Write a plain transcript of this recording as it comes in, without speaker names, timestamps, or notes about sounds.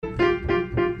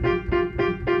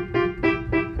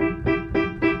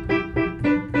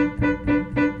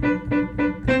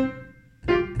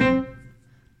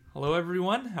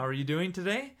How are you doing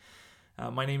today?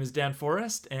 My name is Dan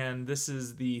Forrest, and this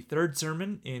is the third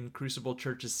sermon in Crucible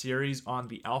Church's series on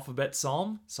the Alphabet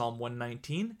Psalm, Psalm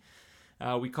 119.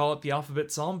 We call it the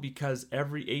Alphabet Psalm because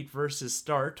every 8 verses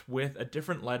start with a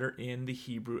different letter in the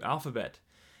Hebrew alphabet.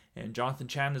 And Jonathan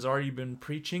Chan has already been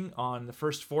preaching on the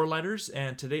first 4 letters,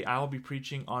 and today I'll be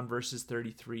preaching on verses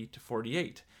 33 to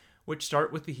 48, which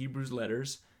start with the Hebrew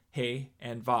letters He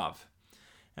and Vav.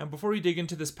 And before we dig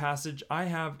into this passage, I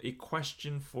have a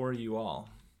question for you all.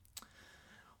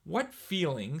 What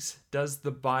feelings does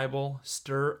the Bible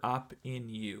stir up in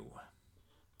you?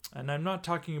 And I'm not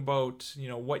talking about,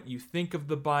 what you think of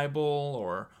the Bible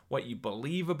or what you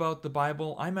believe about the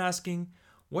Bible. I'm asking,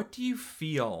 what do you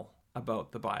feel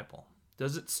about the Bible?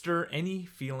 Does it stir any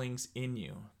feelings in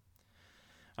you?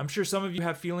 I'm sure some of you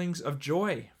have feelings of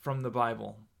joy from the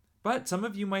Bible. But some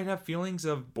of you might have feelings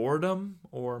of boredom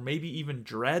or maybe even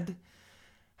dread.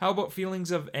 How about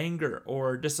feelings of anger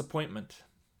or disappointment?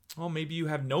 Well, maybe you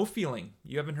have no feeling.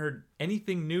 You haven't heard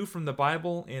anything new from the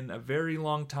Bible in a very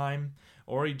long time,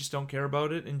 or you just don't care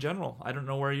about it in general. I don't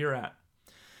know where you're at.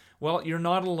 Well, you're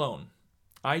not alone.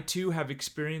 I too have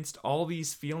experienced all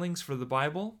these feelings for the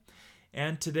Bible,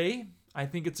 and today I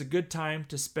think it's a good time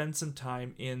to spend some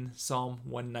time in Psalm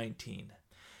 119.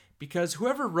 Because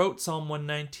whoever wrote Psalm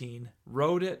 119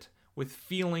 wrote it with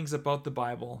feelings about the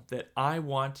Bible that I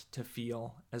want to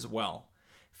feel as well.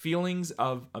 Feelings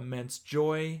of immense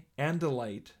joy and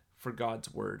delight for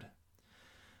God's Word.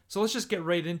 So let's just get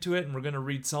right into it, and we're going to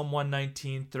read Psalm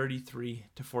 119, 33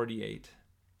 to 48.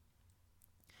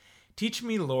 Teach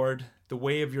me, Lord, the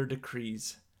way of your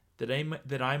decrees,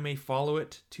 that I may follow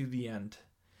it to the end.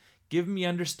 Give me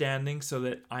understanding so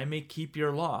that I may keep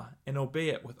your law and obey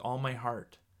it with all my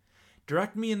heart.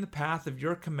 Direct me in the path of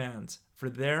your commands, for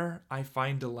there I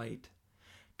find delight.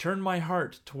 Turn my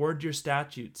heart toward your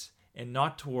statutes, and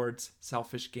not towards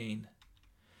selfish gain.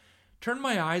 Turn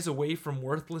my eyes away from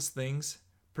worthless things.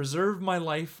 Preserve my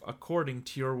life according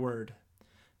to your word.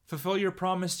 Fulfill your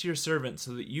promise to your servant,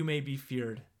 so that you may be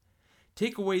feared.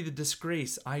 Take away the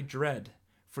disgrace I dread,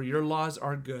 for your laws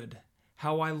are good.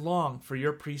 How I long for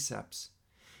your precepts.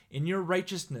 In your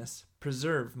righteousness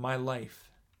preserve my life.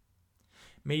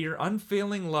 May your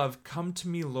unfailing love come to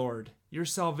me, Lord, your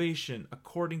salvation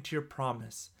according to your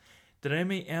promise, that I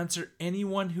may answer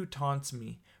anyone who taunts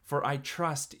me, for I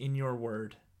trust in your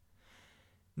word.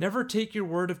 Never take your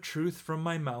word of truth from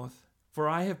my mouth, for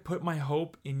I have put my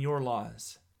hope in your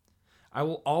laws. I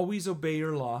will always obey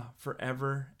your law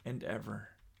forever and ever.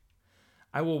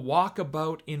 I will walk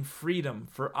about in freedom,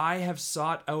 for I have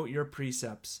sought out your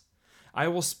precepts. I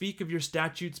will speak of your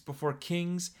statutes before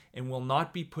kings and will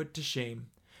not be put to shame,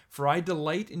 for I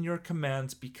delight in your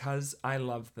commands because I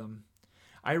love them.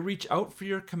 I reach out for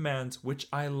your commands, which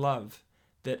I love,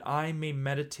 that I may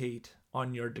meditate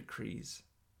on your decrees.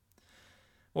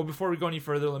 Well, before we go any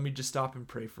further, let me just stop and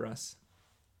pray for us.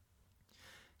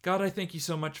 God, I thank you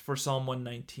so much for Psalm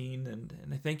 119,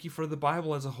 and I thank you for the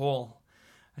Bible as a whole.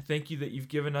 I thank you that you've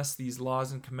given us these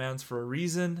laws and commands for a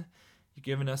reason. You've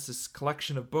given us this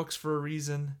collection of books for a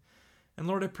reason. And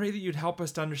Lord, I pray that you'd help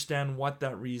us to understand what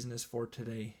that reason is for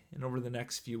today and over the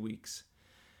next few weeks.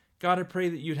 God, I pray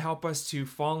that you'd help us to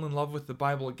fall in love with the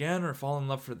Bible again, or fall in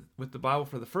love with the Bible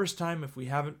for the first time if we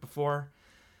haven't before.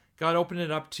 God, open it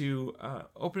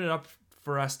up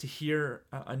for us to hear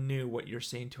anew what you're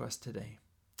saying to us today.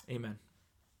 Amen.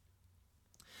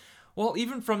 Well,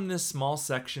 even from this small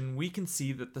section, we can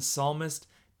see that the psalmist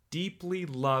deeply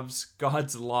loves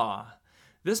God's law.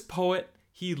 This poet,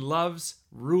 he loves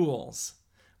rules.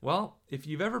 Well, if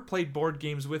you've ever played board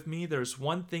games with me, there's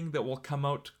one thing that will come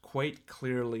out quite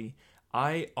clearly.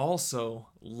 I also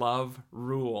love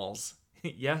rules.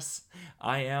 Yes,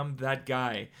 I am that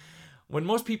guy. When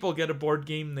most people get a board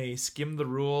game, they skim the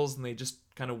rules and they just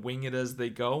kind of wing it as they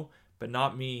go. But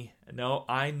not me. No,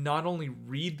 I not only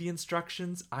read the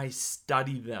instructions, I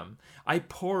study them. I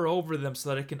pore over them so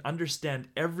that I can understand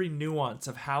every nuance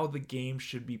of how the game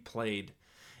should be played.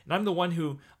 And I'm the one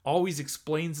who always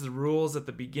explains the rules at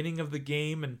the beginning of the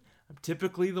game, and I'm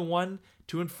typically the one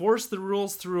to enforce the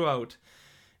rules throughout.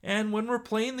 And when we're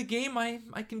playing the game, I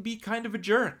can be kind of a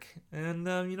jerk. And,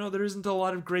 there isn't a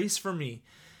lot of grace for me.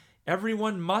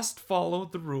 Everyone must follow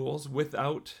the rules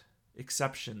without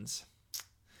exceptions.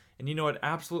 And it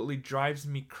absolutely drives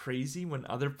me crazy when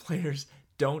other players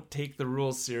don't take the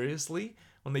rules seriously,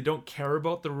 when they don't care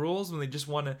about the rules, when they just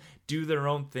want to do their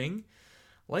own thing.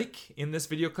 Like in this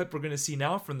video clip we're going to see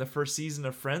now from the first season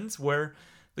of Friends, where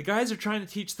the guys are trying to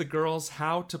teach the girls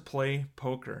how to play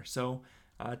poker. So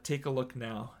take a look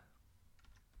now.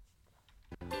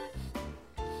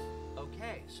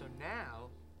 Okay, so now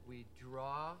we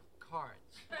draw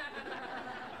cards.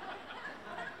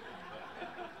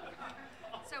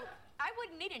 So I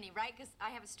wouldn't need any, right? Because I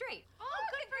have a straight. Oh,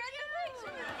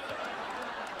 congratulations!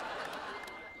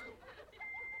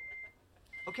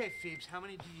 Okay, Phoebes, how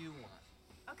many do you want?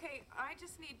 Okay, I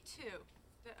just need two.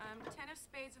 The 10 of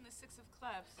spades and the 6 of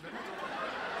clubs.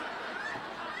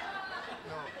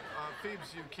 No,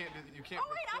 Phoebes, you can't do that. You can't. Oh,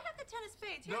 wait, I have the 10 of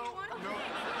spades. Here, No, you want it? no.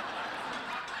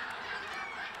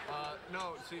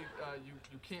 No, see, you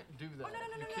can't do that. Oh, no,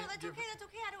 You that's can't okay, give- that's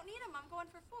okay. I don't need them. I'm going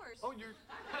for fours. Oh, you're.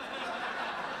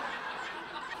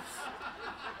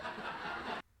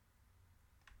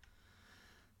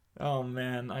 Oh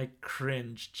man, I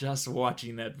cringe just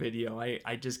watching that video.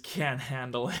 I just can't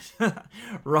handle it.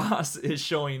 Ross is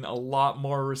showing a lot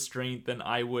more restraint than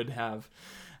I would have.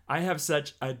 I have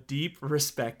such a deep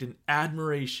respect and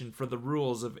admiration for the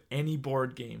rules of any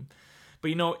board game. But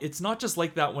you know, it's not just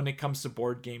like that when it comes to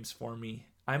board games for me.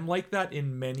 I'm like that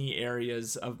in many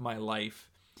areas of my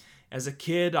life. As a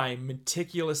kid, I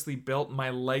meticulously built my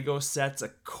Lego sets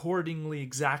accordingly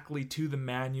exactly to the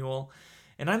manual.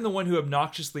 And I'm the one who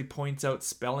obnoxiously points out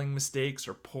spelling mistakes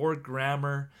or poor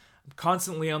grammar. I'm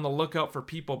constantly on the lookout for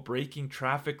people breaking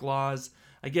traffic laws.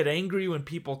 I get angry when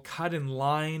people cut in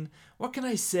line. What can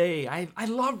I say? I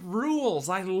love rules.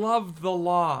 I love the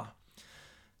law.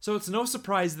 So it's no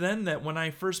surprise then that when I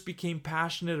first became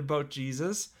passionate about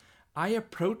Jesus, I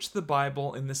approached the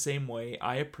Bible in the same way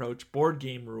I approach board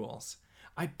game rules.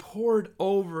 I pored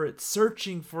over it,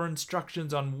 searching for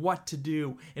instructions on what to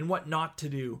do and what not to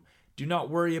do. Do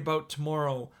not worry about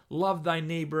tomorrow. Love thy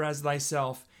neighbor as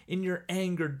thyself. In your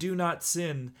anger, do not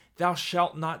sin. Thou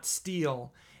shalt not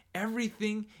steal.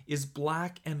 Everything is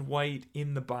black and white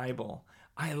in the Bible.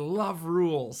 I love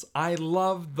rules. I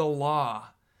love the law.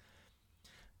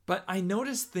 But I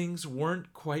noticed things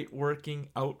weren't quite working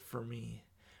out for me.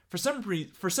 For some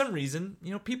reason,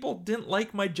 people didn't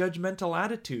like my judgmental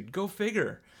attitude. Go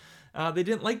figure. They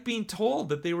didn't like being told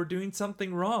that they were doing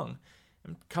something wrong.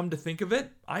 And come to think of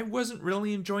it, I wasn't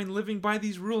really enjoying living by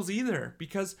these rules either,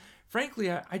 because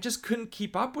frankly, I just couldn't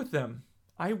keep up with them.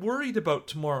 I worried about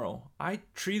tomorrow. I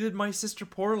treated my sister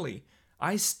poorly.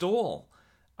 I stole.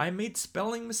 I made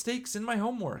spelling mistakes in my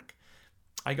homework.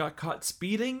 I got caught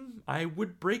speeding. I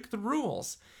would break the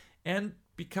rules and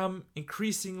become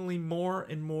increasingly more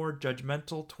and more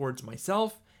judgmental towards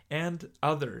myself and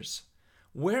others.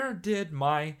 Where did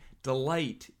my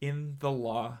delight in the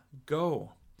law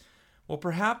go? Well,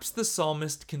 perhaps the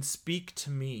psalmist can speak to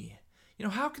me.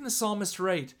 How can the psalmist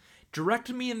write,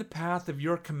 "Direct me in the path of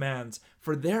your commands,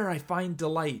 for there I find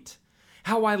delight.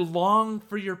 How I long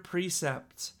for your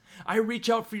precepts. I reach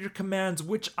out for your commands,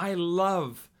 which I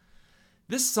love."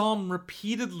 This psalm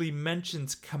repeatedly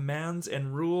mentions commands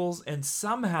and rules, and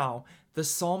somehow the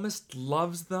psalmist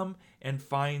loves them and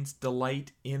finds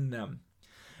delight in them.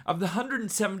 Of the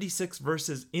 176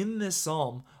 verses in this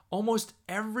psalm, almost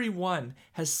every one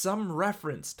has some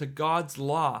reference to God's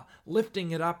law,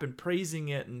 lifting it up and praising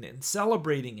it and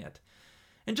celebrating it.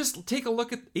 And just take a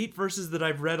look at 8 verses that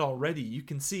I've read already. You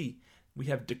can see we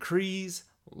have decrees,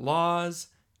 laws,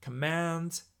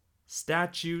 commands,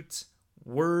 statutes,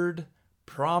 word,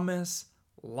 promise,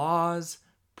 laws,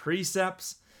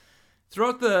 precepts.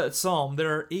 Throughout the psalm,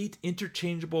 there are 8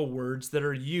 interchangeable words that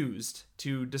are used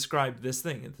to describe this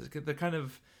thing. They're kind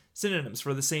of synonyms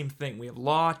for the same thing. We have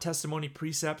law, testimony,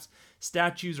 precepts,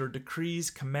 statutes or decrees,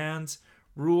 commands,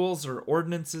 rules or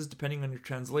ordinances, depending on your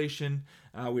translation.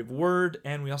 We have word,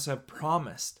 and we also have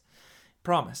promise.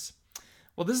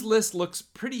 Well, this list looks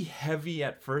pretty heavy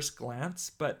at first glance,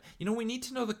 but we need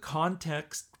to know the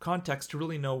context to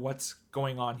really know what's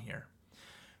going on here.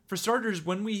 For starters,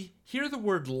 when we hear the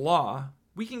word law,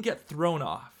 we can get thrown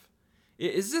off.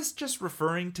 Is this just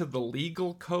referring to the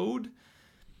legal code?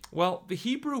 Well, the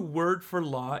Hebrew word for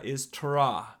law is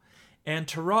Torah, and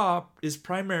Torah is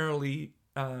primarily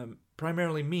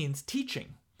means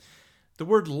teaching. The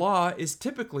word law is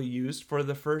typically used for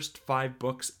the first 5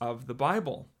 books of the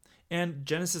Bible. And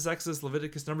Genesis, Exodus,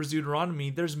 Leviticus, Numbers, Deuteronomy,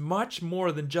 there's much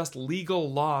more than just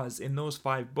legal laws in those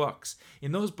 5 books.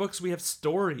 In those books, we have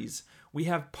stories, we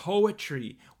have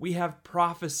poetry, we have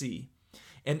prophecy.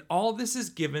 And all this is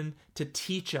given to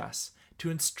teach us, to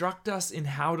instruct us in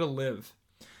how to live.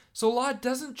 So law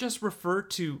doesn't just refer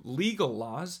to legal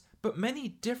laws, but many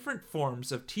different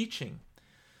forms of teaching.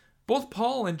 Both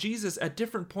Paul and Jesus at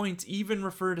different points even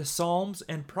refer to Psalms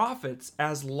and prophets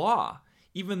as law,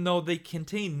 even though they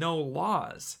contain no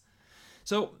laws.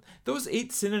 So those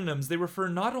 8 synonyms, they refer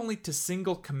not only to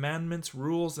single commandments,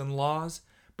 rules, and laws,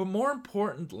 but more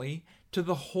importantly, to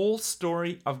the whole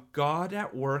story of God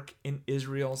at work in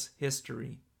Israel's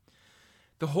history.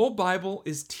 The whole Bible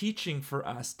is teaching for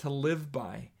us to live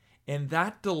by, and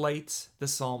that delights the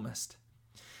psalmist.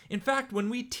 In fact, when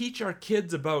we teach our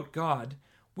kids about God,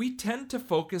 we tend to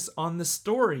focus on the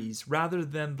stories rather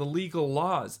than the legal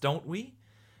laws, don't we?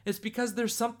 It's because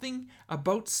there's something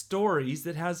about stories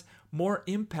that has more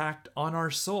impact on our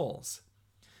souls.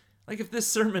 Like if this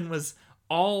sermon was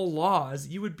all laws,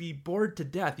 you would be bored to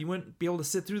death. You wouldn't be able to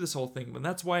sit through this whole thing. But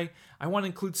that's why I want to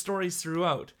include stories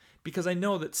throughout, because I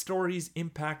know that stories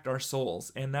impact our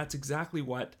souls. And that's exactly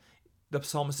what the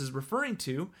psalmist is referring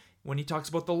to when he talks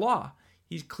about the law.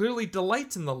 He clearly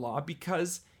delights in the law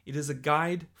because it is a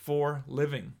guide for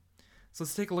living. So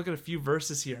let's take a look at a few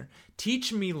verses here.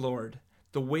 Teach me, Lord,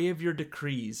 the way of your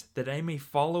decrees, that I may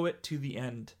follow it to the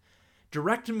end.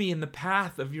 Direct me in the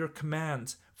path of your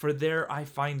commands, for there I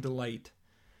find delight.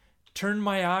 Turn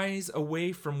my eyes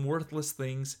away from worthless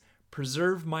things.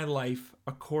 Preserve my life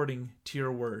according to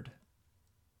your word.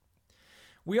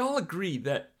 We all agree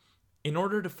that in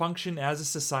order to function as a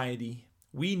society,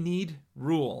 we need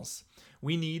rules.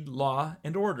 We need law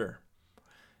and order.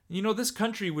 You know, this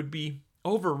country would be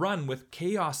overrun with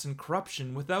chaos and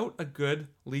corruption without a good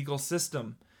legal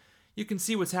system. You can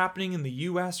see what's happening in the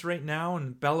US right now,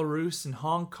 and Belarus and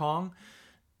Hong Kong.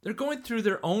 They're going through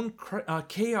their own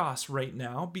chaos right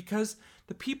now because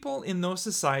the people in those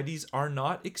societies are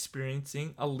not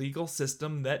experiencing a legal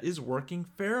system that is working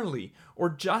fairly or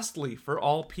justly for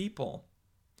all people.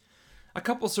 A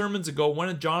couple sermons ago, one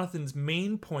of Jonathan's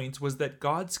main points was that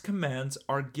God's commands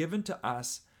are given to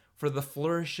us for the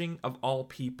flourishing of all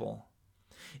people.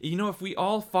 You know, if we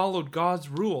all followed God's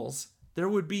rules, there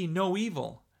would be no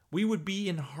evil. We would be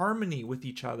in harmony with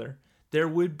each other. There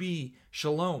would be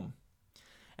shalom.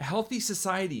 A healthy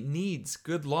society needs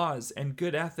good laws and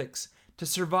good ethics to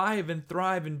survive and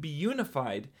thrive and be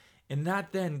unified, and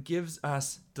that then gives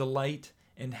us delight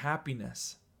and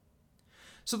happiness.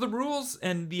 So the rules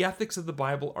and the ethics of the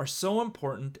Bible are so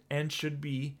important and should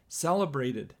be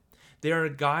celebrated. They are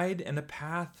a guide and a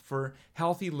path for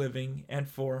healthy living and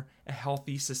for a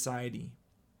healthy society.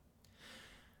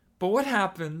 But what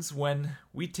happens when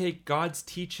we take God's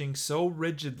teaching so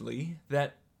rigidly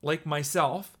that, like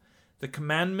myself, the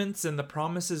commandments and the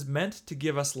promises meant to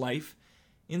give us life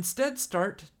instead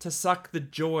start to suck the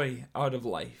joy out of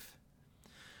life?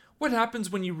 What happens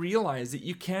when you realize that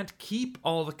you can't keep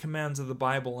all the commands of the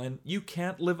Bible and you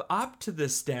can't live up to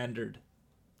this standard?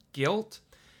 Guilt,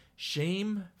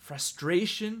 shame,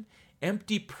 frustration,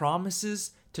 empty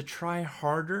promises to try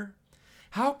harder.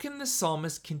 How can the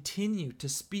psalmist continue to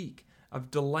speak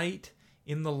of delight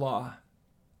in the law?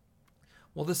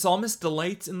 Well, the psalmist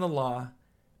delights in the law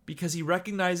because he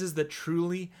recognizes that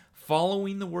truly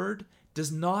following the word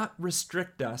does not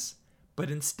restrict us,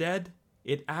 but instead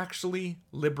it actually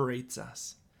liberates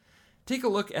us. Take a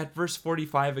look at verse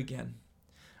 45 again.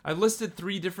 I've listed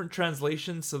 3 different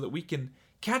translations so that we can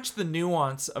catch the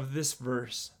nuance of this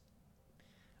verse.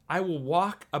 I will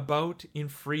walk about in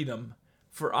freedom,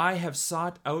 for I have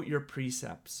sought out your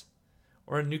precepts.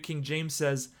 Or New King James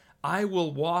says, I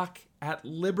will walk at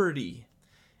liberty.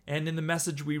 And in the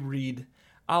Message we read,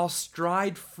 I'll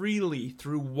stride freely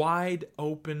through wide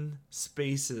open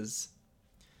spaces.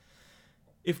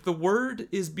 If the word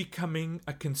is becoming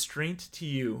a constraint to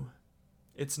you,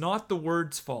 it's not the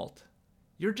word's fault.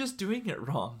 You're just doing it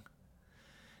wrong.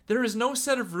 There is no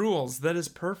set of rules that is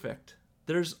perfect.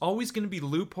 There's always going to be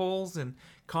loopholes and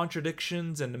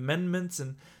contradictions and amendments,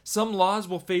 and some laws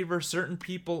will favor certain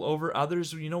people over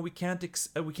others. You know, we can't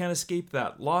escape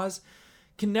that. Laws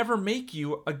can never make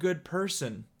you a good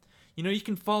person. You know, you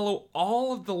can follow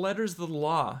all of the letters of the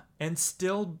law and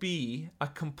still be a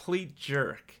complete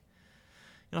jerk.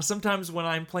 You know, sometimes when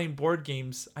I'm playing board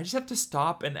games, I just have to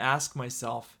stop and ask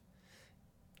myself,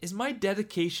 is my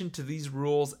dedication to these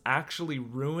rules actually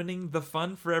ruining the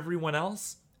fun for everyone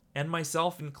else, and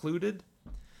myself included?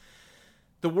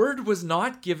 The word was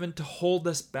not given to hold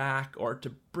us back or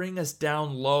to bring us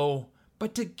down low,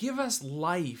 but to give us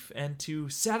life and to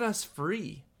set us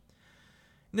free.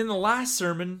 And in the last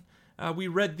sermon, we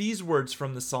read these words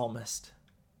from the psalmist.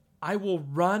 I will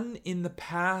run in the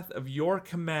path of your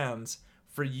commands,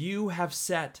 for you have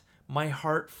set my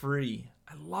heart free.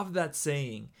 I love that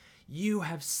saying. You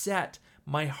have set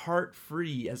my heart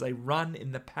free as I run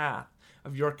in the path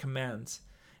of your commands.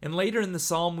 And later in the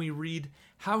psalm we read,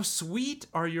 how sweet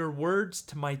are your words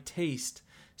to my taste,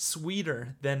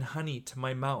 sweeter than honey to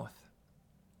my mouth.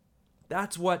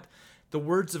 That's what the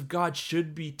words of God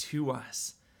should be to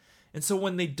us. And so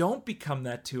when they don't become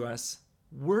that to us,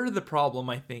 we're the problem,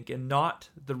 I think, and not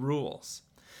the rules.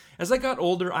 As I got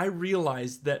older, I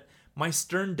realized that my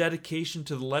stern dedication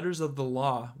to the letters of the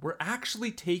law were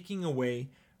actually taking away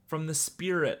from the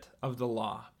spirit of the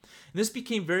law. And this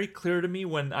became very clear to me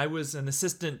when I was an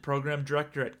assistant program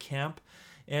director at camp.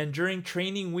 And during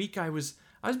training week, I was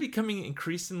becoming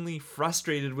increasingly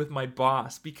frustrated with my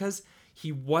boss because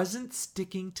he wasn't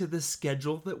sticking to the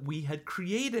schedule that we had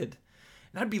created.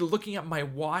 And I'd be looking at my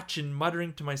watch and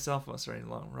muttering to myself, oh, sorry,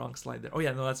 wrong slide there. Oh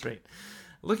yeah, no, that's right.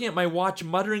 Looking at my watch,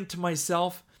 muttering to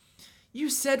myself, you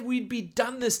said we'd be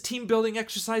done this team building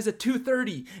exercise at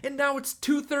 2:30, and now it's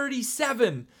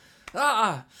 2:37.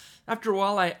 After a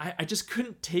while, I just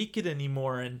couldn't take it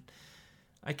anymore, and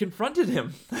I confronted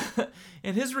him.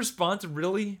 And his response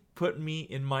really put me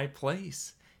in my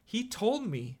place. He told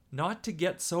me not to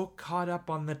get so caught up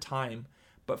on the time,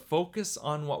 but focus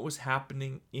on what was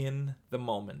happening in the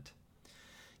moment.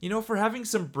 You know, for having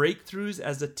some breakthroughs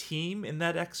as a team in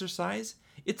that exercise,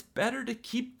 it's better to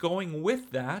keep going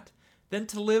with that than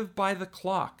to live by the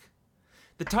clock.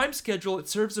 The time schedule, it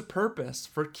serves a purpose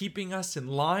for keeping us in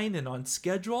line and on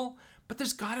schedule, but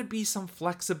there's got to be some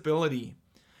flexibility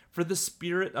for the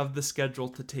spirit of the schedule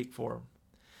to take form.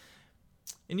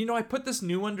 And you know, I put this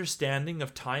new understanding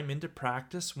of time into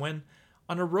practice when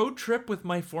on a road trip with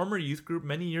my former youth group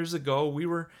many years ago, we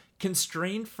were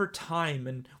constrained for time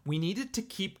and we needed to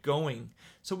keep going.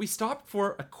 So we stopped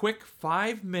for a quick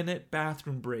 5-minute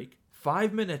bathroom break.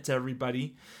 5 minutes,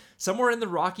 everybody. Somewhere in the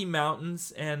Rocky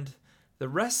Mountains, and the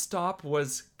rest stop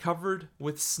was covered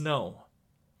with snow.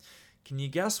 Can you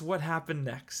guess what happened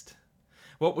next?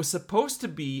 What was supposed to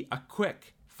be a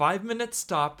quick 5-minute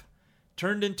stop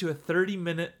turned into a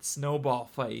 30-minute snowball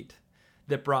fight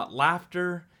that brought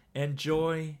laughter and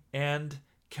joy and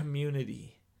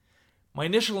community. My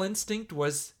initial instinct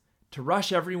was to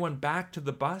rush everyone back to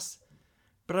the bus,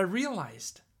 but I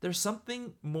realized there's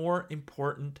something more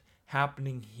important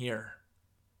happening here.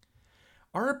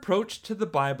 Our approach to the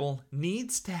Bible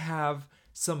needs to have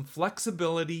some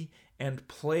flexibility and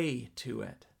play to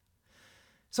it.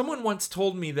 Someone once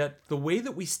told me that the way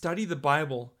that we study the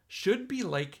Bible should be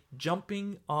like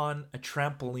jumping on a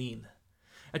trampoline.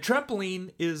 A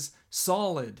trampoline is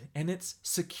solid and it's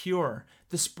secure.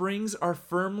 The springs are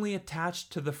firmly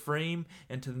attached to the frame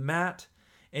and to the mat,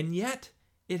 and yet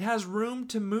it has room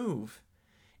to move.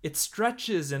 It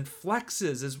stretches and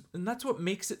flexes, and that's what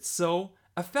makes it so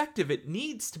effective. It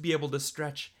needs to be able to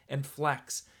stretch and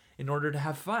flex in order to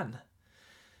have fun.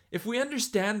 If we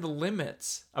understand the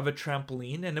limits of a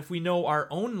trampoline, and if we know our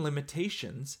own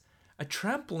limitations, a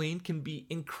trampoline can be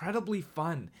incredibly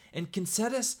fun and can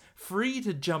set us free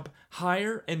to jump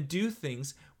higher and do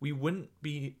things we wouldn't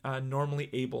be normally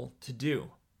able to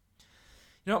do.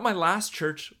 You know, at my last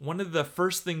church, one of the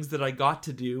first things that I got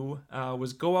to do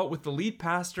was go out with the lead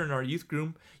pastor and our youth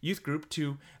group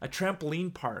to a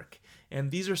trampoline park. And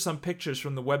these are some pictures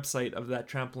from the website of that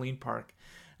trampoline park.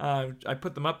 I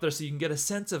put them up there so you can get a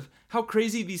sense of how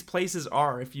crazy these places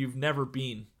are if you've never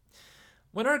been.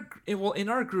 In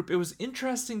our group, it was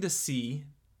interesting to see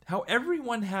how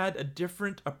everyone had a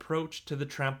different approach to the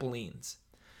trampolines.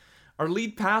 Our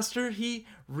lead pastor, he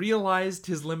realized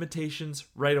his limitations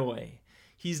right away.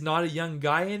 He's not a young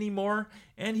guy anymore,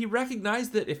 and he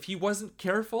recognized that if he wasn't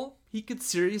careful, he could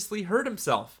seriously hurt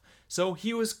himself. So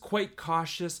he was quite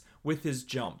cautious with his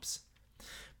jumps.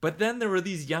 But then there were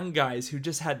these young guys who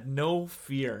just had no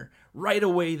fear. Right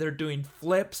away, they're doing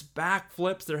flips,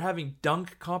 backflips, they're having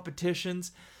dunk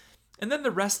competitions. And then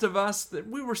the rest of us,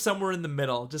 we were somewhere in the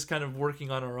middle, just kind of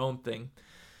working on our own thing.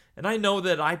 And I know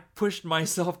that I pushed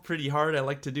myself pretty hard. I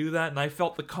like to do that, and I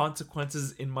felt the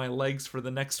consequences in my legs for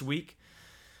the next week.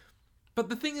 But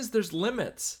the thing is, there's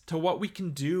limits to what we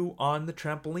can do on the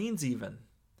trampolines even.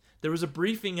 There was a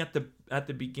briefing at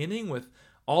the beginning with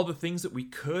all the things that we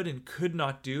could and could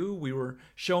not do. We were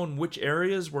shown which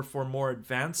areas were for more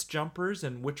advanced jumpers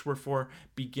and which were for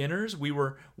beginners. We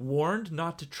were warned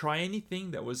not to try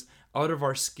anything that was out of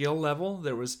our skill level.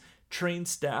 There was trained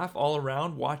staff all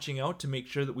around watching out to make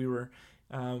sure that we were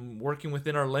working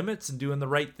within our limits and doing the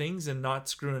right things and not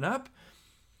screwing up.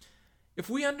 If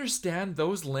we understand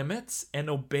those limits and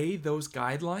obey those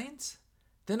guidelines,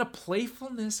 then a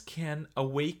playfulness can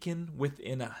awaken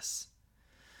within us.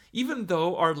 Even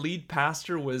though our lead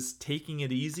pastor was taking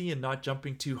it easy and not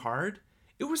jumping too hard,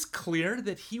 it was clear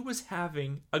that he was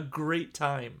having a great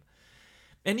time.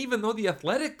 And even though the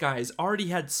athletic guys already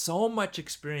had so much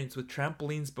experience with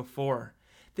trampolines before,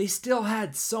 they still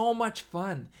had so much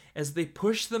fun as they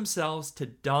pushed themselves to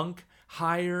dunk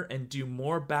higher and do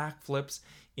more backflips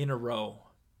in a row.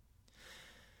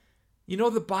 You know,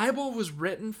 the Bible was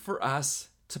written for us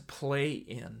to play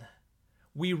in.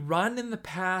 We run in the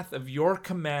path of your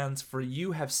commands, for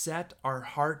you have set our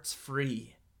hearts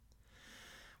free.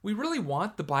 We really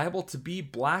want the Bible to be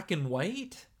black and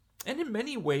white. And in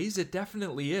many ways, it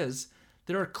definitely is.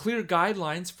 There are clear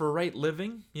guidelines for right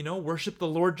living. Worship the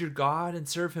Lord your God and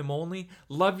serve him only.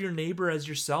 Love your neighbor as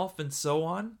yourself, and so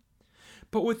on.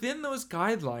 But within those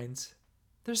guidelines,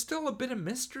 there's still a bit of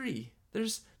mystery.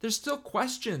 There's still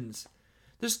questions.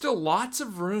 There's still lots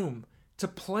of room to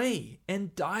play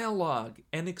and dialogue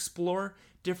and explore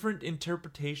different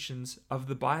interpretations of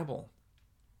the Bible.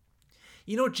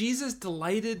 Jesus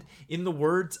delighted in the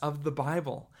words of the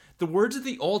Bible. The words of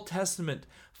the Old Testament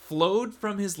flowed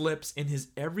from his lips in his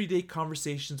everyday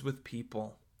conversations with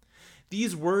people.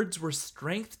 These words were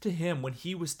strength to him when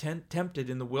he was tempted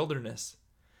in the wilderness.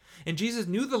 And Jesus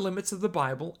knew the limits of the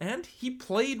Bible, and he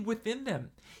played within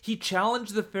them. He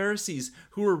challenged the Pharisees,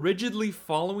 who were rigidly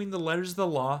following the letters of the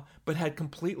law, but had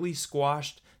completely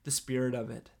squashed the spirit of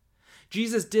it.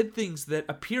 Jesus did things that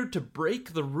appeared to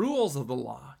break the rules of the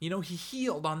law. He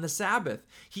healed on the Sabbath.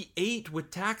 He ate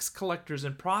with tax collectors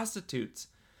and prostitutes.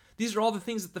 These are all the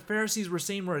things that the Pharisees were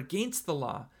saying were against the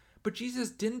law. But Jesus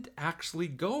didn't actually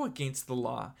go against the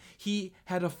law. He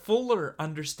had a fuller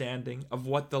understanding of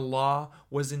what the law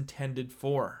was intended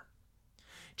for.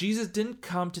 Jesus didn't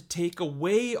come to take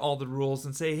away all the rules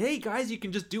and say, hey guys, you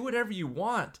can just do whatever you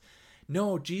want.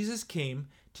 No, Jesus came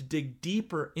to dig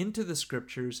deeper into the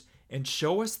scriptures and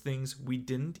show us things we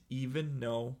didn't even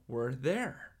know were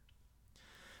there.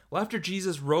 Well, after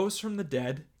Jesus rose from the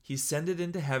dead, he ascended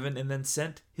into heaven and then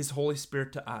sent his Holy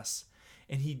Spirit to us.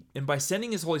 And by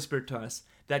sending his Holy Spirit to us,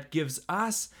 that gives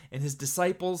us and his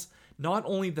disciples not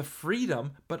only the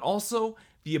freedom, but also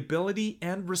the ability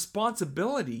and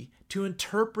responsibility to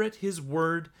interpret his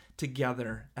word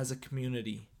together as a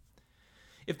community.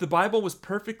 If the Bible was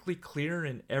perfectly clear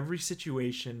in every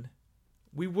situation,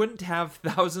 we wouldn't have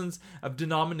thousands of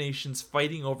denominations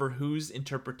fighting over whose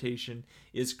interpretation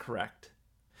is correct.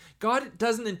 God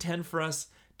doesn't intend for us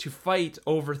to fight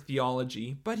over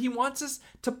theology, but he wants us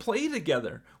to play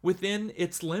together within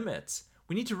its limits.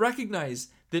 We need to recognize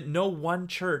that no one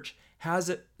church has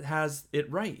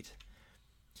it right.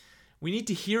 We need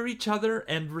to hear each other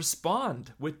and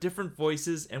respond with different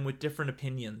voices and with different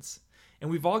opinions. And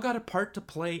we've all got a part to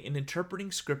play in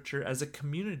interpreting scripture as a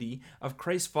community of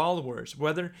Christ followers.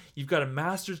 Whether you've got a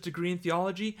master's degree in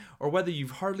theology or whether you've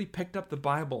hardly picked up the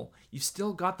Bible, you've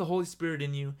still got the Holy Spirit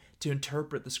in you to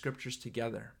interpret the scriptures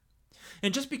together.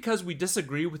 And just because we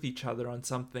disagree with each other on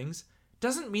some things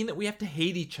doesn't mean that we have to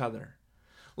hate each other.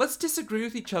 Let's disagree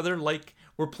with each other like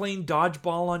we're playing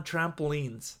dodgeball on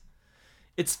trampolines.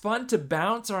 It's fun to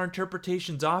bounce our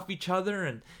interpretations off each other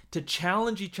and to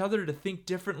challenge each other to think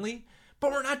differently,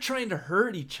 but we're not trying to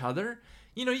hurt each other.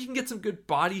 You can get some good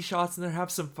body shots in there,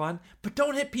 have some fun, but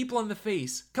don't hit people in the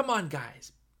face. Come on,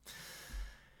 guys.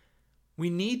 We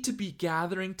need to be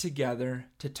gathering together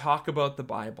to talk about the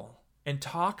Bible and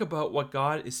talk about what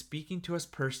God is speaking to us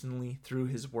personally through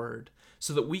his word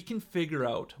so that we can figure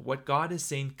out what God is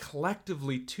saying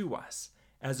collectively to us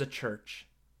as a church.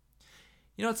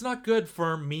 It's not good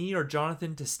for me or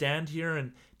Jonathan to stand here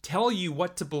and tell you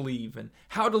what to believe and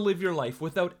how to live your life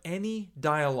without any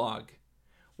dialogue.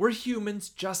 We're humans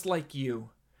just like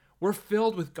you. We're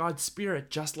filled with God's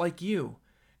Spirit just like you.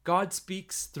 God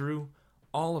speaks through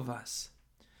all of us.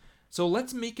 So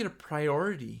let's make it a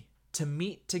priority to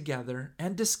meet together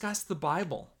and discuss the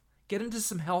Bible. Get into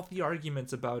some healthy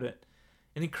arguments about it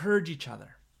and encourage each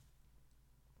other.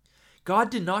 God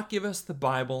did not give us the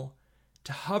Bible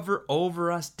to hover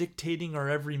over us, dictating our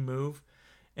every move.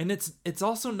 And it's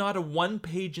also not a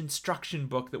one-page instruction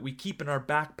book that we keep in our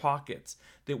back pockets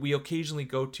that we occasionally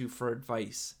go to for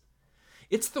advice.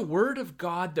 It's the Word of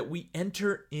God that we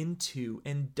enter into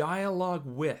and dialogue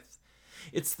with.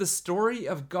 It's the story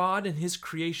of God and his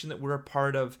creation that we're a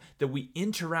part of, that we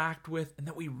interact with, and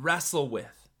that we wrestle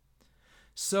with.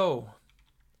 So,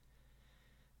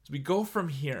 as we go from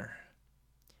here,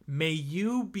 may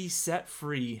you be set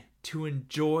free to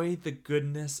enjoy the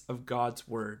goodness of God's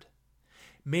Word.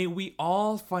 May we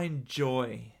all find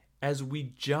joy as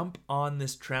we jump on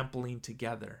this trampoline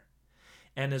together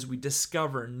and as we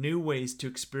discover new ways to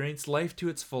experience life to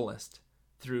its fullest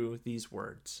through these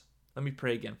words. Let me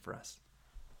pray again for us.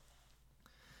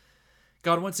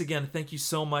 God, once again, thank you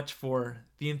so much for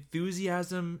the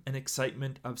enthusiasm and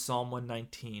excitement of Psalm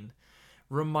 119,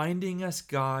 reminding us,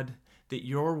 God, that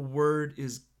your word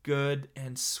is good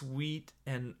and sweet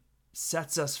and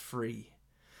sets us free.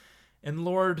 And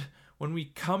Lord, when we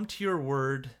come to your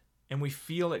word and we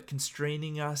feel it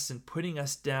constraining us and putting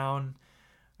us down,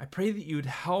 I pray that you'd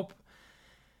help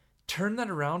turn that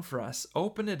around for us.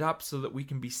 Open it up so that we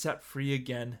can be set free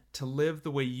again to live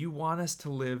the way you want us to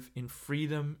live in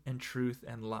freedom and truth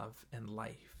and love and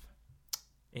life.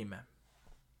 Amen.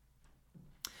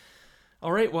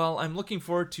 All right, well, I'm looking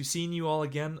forward to seeing you all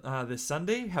again this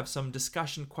Sunday. Have some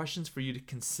discussion questions for you to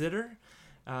consider.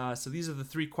 So these are the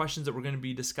 3 questions that we're going to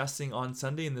be discussing on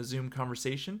Sunday in the Zoom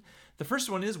conversation. The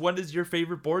first one is, what is your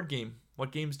favorite board game?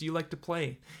 What games do you like to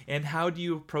play? And how do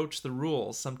you approach the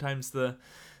rules? Sometimes the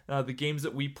games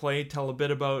that we play tell a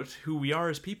bit about who we are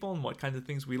as people and what kinds of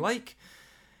things we like.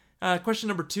 Question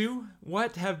number 2,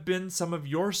 what have been some of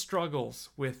your struggles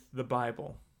with the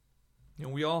Bible? You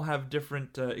know, we all have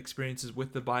different experiences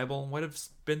with the Bible. What have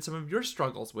been some of your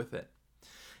struggles with it?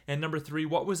 And number 3,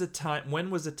 when was a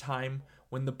time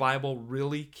when the Bible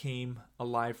really came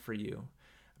alive for you?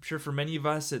 I'm sure for many of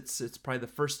us, it's probably the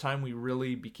first time we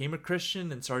really became a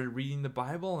Christian and started reading the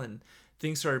Bible, and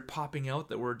things started popping out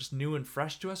that were just new and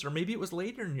fresh to us. Or maybe it was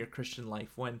later in your Christian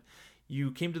life when you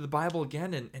came to the Bible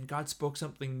again and God spoke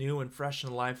something new and fresh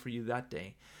and alive for you that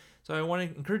day. So I want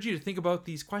to encourage you to think about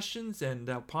these questions and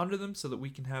ponder them so that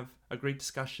we can have a great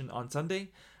discussion on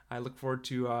Sunday. I look forward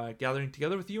to gathering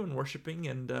together with you and worshiping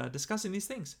and discussing these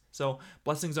things. So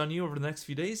blessings on you over the next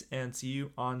few days, and see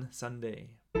you on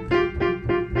Sunday.